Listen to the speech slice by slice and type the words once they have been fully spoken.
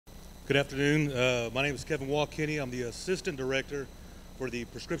Good afternoon. My name is Kevin Walkenny. I'm the Assistant Director for the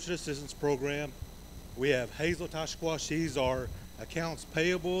Prescription Assistance Program. We have Hazel Tashqua. She's our Accounts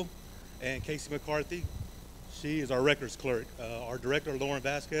Payable, and Casey McCarthy. She is our Records Clerk. Our Director, Lauren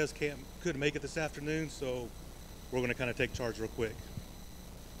Vasquez, couldn't make it this afternoon, so we're going to kind of take charge real quick.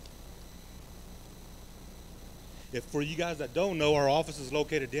 For you guys that don't know, our office is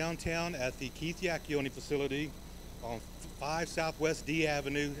located downtown at the Keith Yacchione facility on 5 Southwest D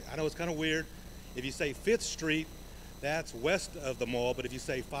Avenue. I know it's kind of weird. If you say 5th Street, that's west of the mall, but if you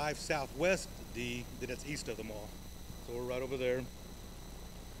say 5 Southwest D, then it's east of the mall. So we're right over there.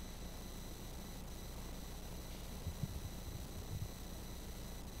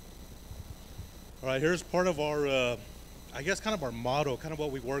 All right, here's part of our, I guess kind of our motto, kind of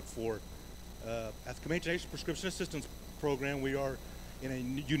what we work for. At the Comanche Nation Prescription Assistance Program, we are in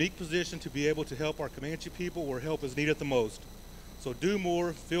a unique position to be able to help our Comanche people where help is needed the most. So do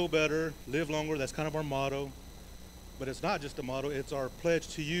more, feel better, live longer. That's kind of our motto. But it's not just a motto, it's our pledge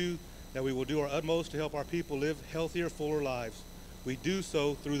to you that we will do our utmost to help our people live healthier, fuller lives. We do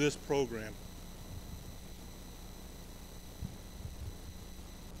so through this program.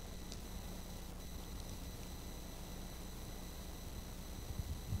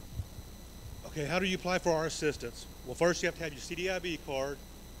 Okay, how do you apply for our assistance? Well, first you have to have your CDIB card,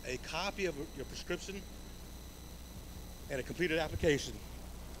 a copy of your prescription, and a completed application.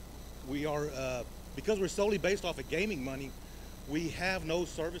 We are, because we're solely based off of gaming money, we have no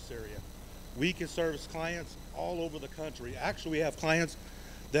service area. We can service clients all over the country. Actually, we have clients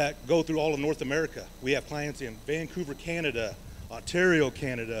that go through all of North America. We have clients in Vancouver, Canada, Ontario,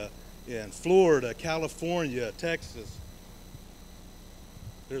 Canada, in Florida, California, Texas.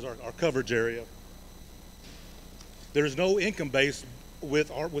 There's our coverage area. There's no income base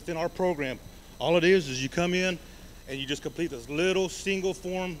within our program. All it is you come in and you just complete this little single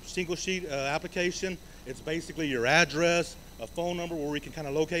sheet application. It's basically your address, a phone number where we can kind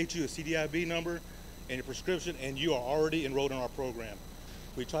of locate you, a CDIB number, and your prescription, and you are already enrolled in our program.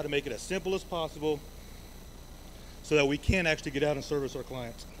 We try to make it as simple as possible so that we can actually get out and service our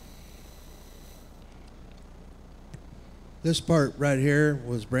clients. This part right here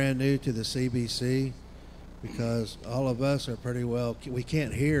was brand new to the CBC because all of us are pretty well, we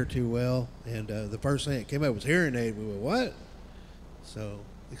can't hear too well. And the first thing that came up was hearing aid. We went, what? So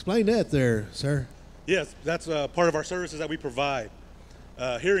explain that there, sir. Yes, that's part of our services that we provide.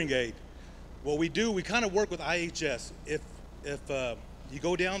 Hearing aid. What we do, we kind of work with IHS. If you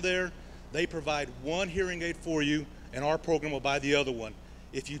go down there, they provide one hearing aid for you, and our program will buy the other one.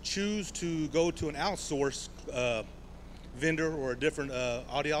 If you choose to go to an outsource vendor or a different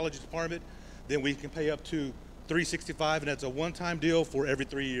audiology department, then we can pay up to $365, and that's a one-time deal for every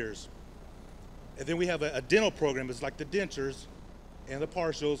 3 years. And then we have a dental program. It's like the dentures and the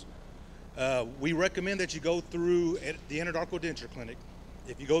partials. We recommend that you go through the Anadarko Denture Clinic.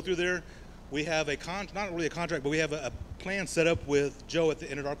 If you go through there, we have not really a contract, but we have a plan set up with Joe at the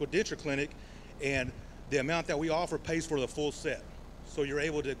Anadarko Denture Clinic, and the amount that we offer pays for the full set. So you're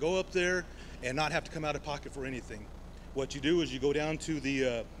able to go up there and not have to come out of pocket for anything. What you do is you go down to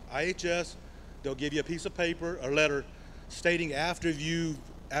the IHS, they'll give you a piece of paper, a letter, stating after you've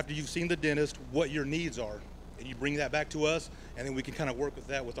seen the dentist what your needs are. And you bring that back to us, and then we can kind of work with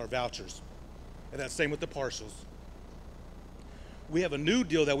that with our vouchers. And that's the same with the partials. We have a new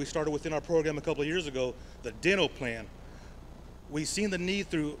deal that we started within our program a couple of years ago, the dental plan. We've seen the need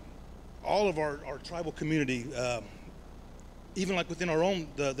through all of our tribal community, even like within our own,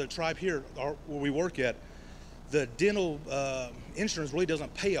 the tribe here where we work at. The dental insurance really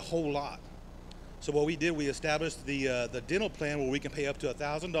doesn't pay a whole lot. So what we did, we established the dental plan where we can pay up to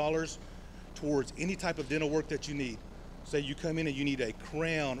 $1,000 towards any type of dental work that you need. Say you come in and you need a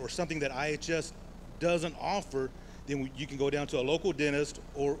crown or something that IHS doesn't offer, then you can go down to a local dentist,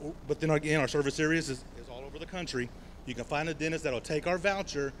 but then again, our service areas is all over the country. You can find a dentist that'll take our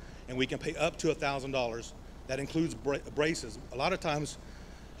voucher and we can pay up to $1,000. That includes braces. A lot of times,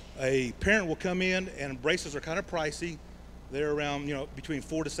 a parent will come in and braces are kind of pricey. They're around, between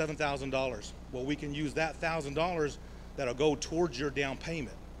 $4,000 to $7,000. Well, we can use that $1,000 that'll go towards your down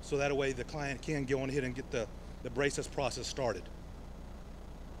payment. So that way the client can go on ahead and get the braces process started.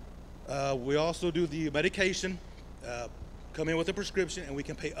 We also do the medication, come in with a prescription, and we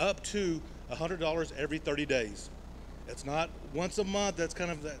can pay up to $100 every 30 days. It's not once a month. That's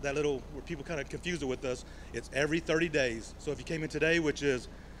kind of that little, where people kind of confuse it with us. It's every 30 days. So if you came in today, which is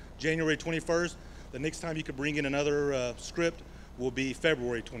January 21st, the next time you could bring in another script will be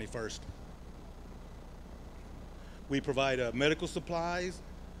February 21st. We provide medical supplies,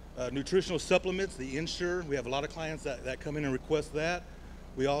 nutritional supplements, the Ensure. We have a lot of clients that come in and request that.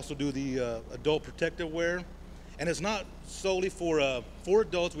 We also do the adult protective wear, and it's not solely for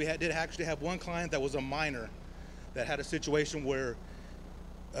adults. We did actually have one client that was a minor that had a situation where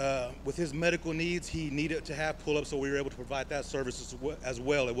with his medical needs, he needed to have pull-ups, so we were able to provide that service as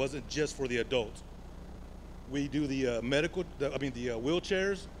well. It wasn't just for the adults. We do the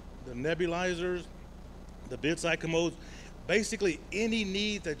wheelchairs, the nebulizers, the bedside commodes, basically any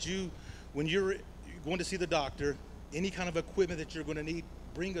need that when you're going to see the doctor, any kind of equipment that you're going to need,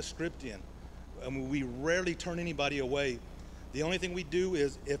 bring a script in. I mean, we rarely turn anybody away. The only thing we do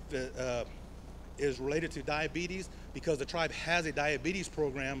is if it is related to diabetes, because the tribe has a diabetes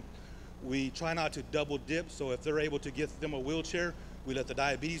program, we try not to double dip. So if they're able to get them a wheelchair, we let the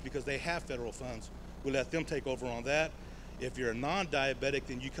diabetes, because they have federal funds, we let them take over on that. If you're a non-diabetic,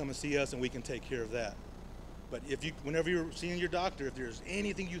 then you come and see us and we can take care of that. But whenever you're seeing your doctor, if there's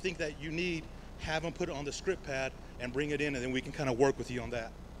anything you think that you need, have them put it on the script pad and bring it in, and then we can kind of work with you on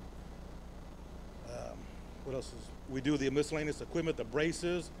that. What else we do? The miscellaneous equipment, the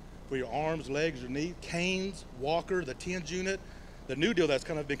braces for your arms, legs, your knees, canes, walker, the TENS unit. The new deal that's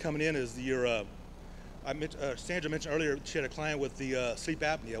kind of been coming in is Sandra mentioned earlier, she had a client with the sleep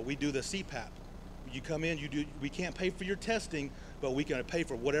apnea. We do the CPAP. You come in, we can't pay for your testing, but we can pay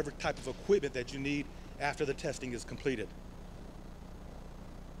for whatever type of equipment that you need after the testing is completed.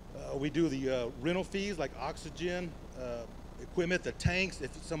 We do the rental fees like oxygen, equipment, the tanks.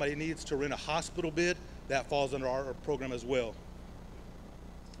 If somebody needs to rent a hospital bed, that falls under our program as well.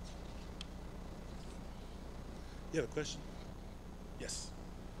 You have a question? Yes.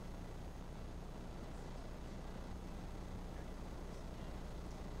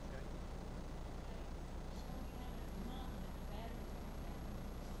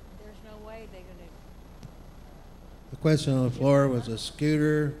 There's no way they're going to. The question on the floor was a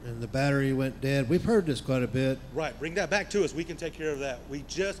scooter and the battery went dead. We've heard this quite a bit. Right, bring that back to us. We can take care of that.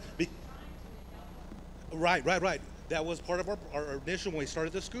 Right. That was part of our initial, when we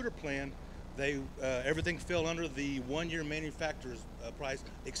started the scooter plan, everything fell under the 1-year manufacturer's price,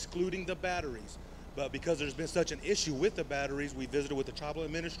 excluding the batteries. But because there's been such an issue with the batteries, we visited with the tribal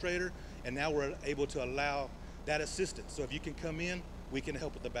administrator, and now we're able to allow that assistance. So if you can come in, we can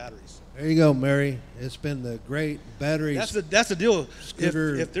help with the batteries. There you go, Mary. It's been the great batteries. That's the deal.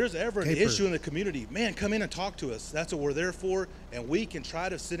 Scooter If there's ever an caper. issue in the community, man, come in and talk to us. That's what we're there for, and we can try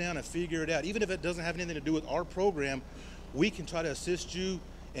to sit down and figure it out. Even if it doesn't have anything to do with our program, we can try to assist you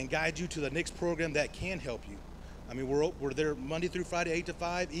and guide you to the next program that can help you. I mean, we're there Monday through Friday, 8 to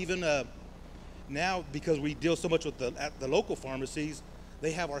 5. Even now, because we deal so much with at the local pharmacies,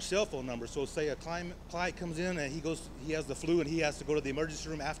 they have our cell phone number. So say a client comes in and he has the flu and he has to go to the emergency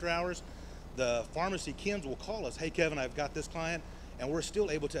room after hours, the pharmacy Kims will call us, hey Kevin, I've got this client, and we're still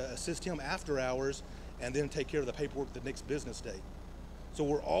able to assist him after hours and then take care of the paperwork the next business day. So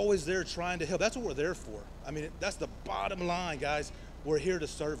we're always there trying to help. That's what we're there for. I mean, that's the bottom line, guys. We're here to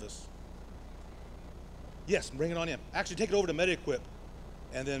service. Yes, bring it on in. Actually, take it over to MediEquip,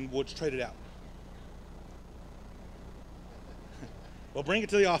 and then we'll trade it out. Well, bring it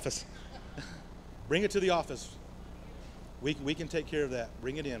to the office. Bring it to the office. We can take care of that.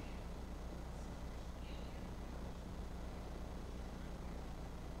 Bring it in.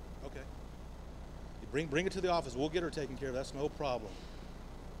 Okay. Bring it to the office. We'll get her taken care of. That's no problem.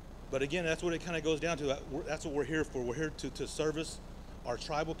 But again, that's what it kind of goes down to. That's what we're here for. We're here to service our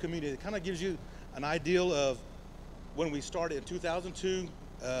tribal community. It kind of gives you an ideal of when we started in 2002.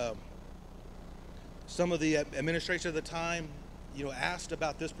 Some of the administration at the time, asked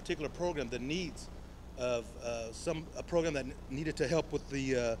about this particular program, the needs of a program that needed to help with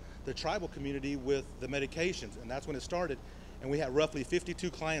the tribal community with the medications, and that's when it started. And we had roughly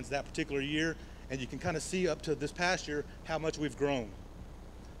 52 clients that particular year, and you can kind of see up to this past year how much we've grown.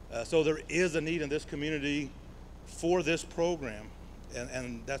 So there is a need in this community for this program,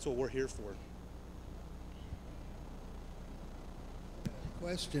 and that's what we're here for.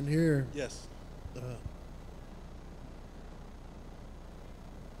 Question here. Yes.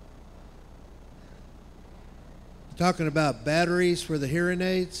 Talking about batteries for the hearing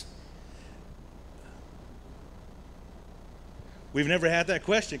aids. We've never had that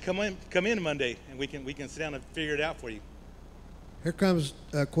question. Come in Monday, and we can sit down and figure it out for you. Here comes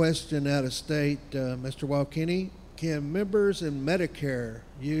a question out of state, Mr. Walkini. Can members in Medicare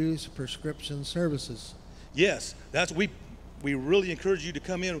use prescription services? Yes, we really encourage you to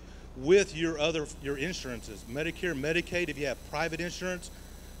come in with your insurances, Medicare, Medicaid. If you have private insurance,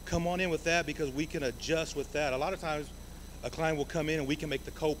 come on in with that, because we can adjust with that. A lot of times a client will come in and we can make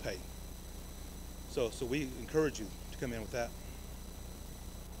the copay. So we encourage you to come in with that.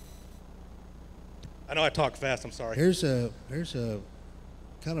 I know I talk fast, I'm sorry. Here's a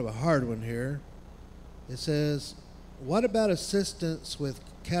kind of a hard one here. It says, what about assistance with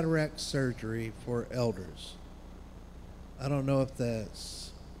cataract surgery for elders? I don't know if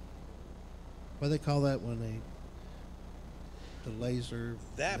that's, what do they call that when the laser?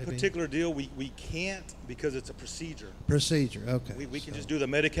 That maybe? particular deal, we can't because it's a procedure. Procedure, okay. We can So- just do the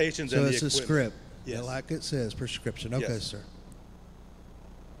medications So and the it's a equipment. script, Yes. like it says, prescription. Okay, Yes. sir.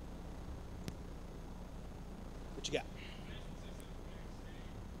 What you got?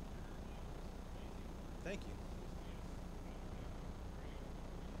 Thank you.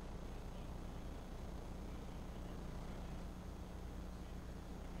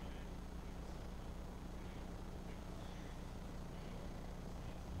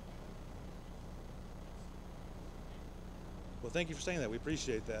 Well, thank you for saying that. We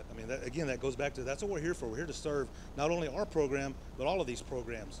appreciate that. I mean, that, again, that goes back to that's what we're here for. We're here to serve not only our program, but all of these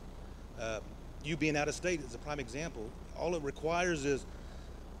programs. You being out of state is a prime example. All it requires is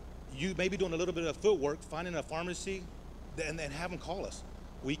you maybe doing a little bit of footwork, finding a pharmacy, and then have them call us.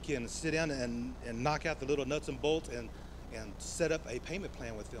 We can sit down and knock out the little nuts and bolts and set up a payment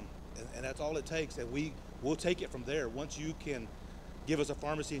plan with them. And that's all it takes. And we'll take it from there. Once you can give us a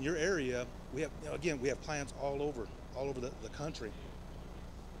pharmacy in your area, we have, again, we have clients all over the country.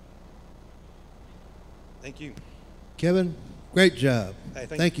 Thank you. Kevin, great job. Hey,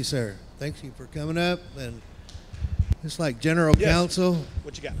 thank you, sir. Thank you for coming up. And it's like general Yes. counsel.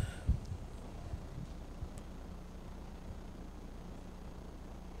 What you got?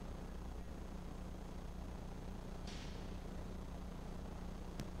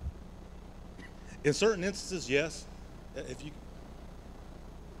 In certain instances, yes. If you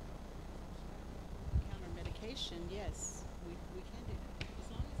Counter medication, yes, we can do that.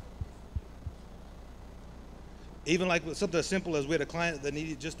 As long as even like with something as simple as we had a client that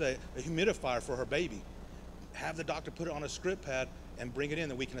needed just a humidifier for her baby, have the doctor put it on a script pad and bring it in,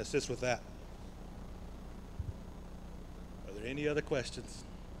 and we can assist with that. Are there any other questions?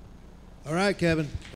 All right, Kevin.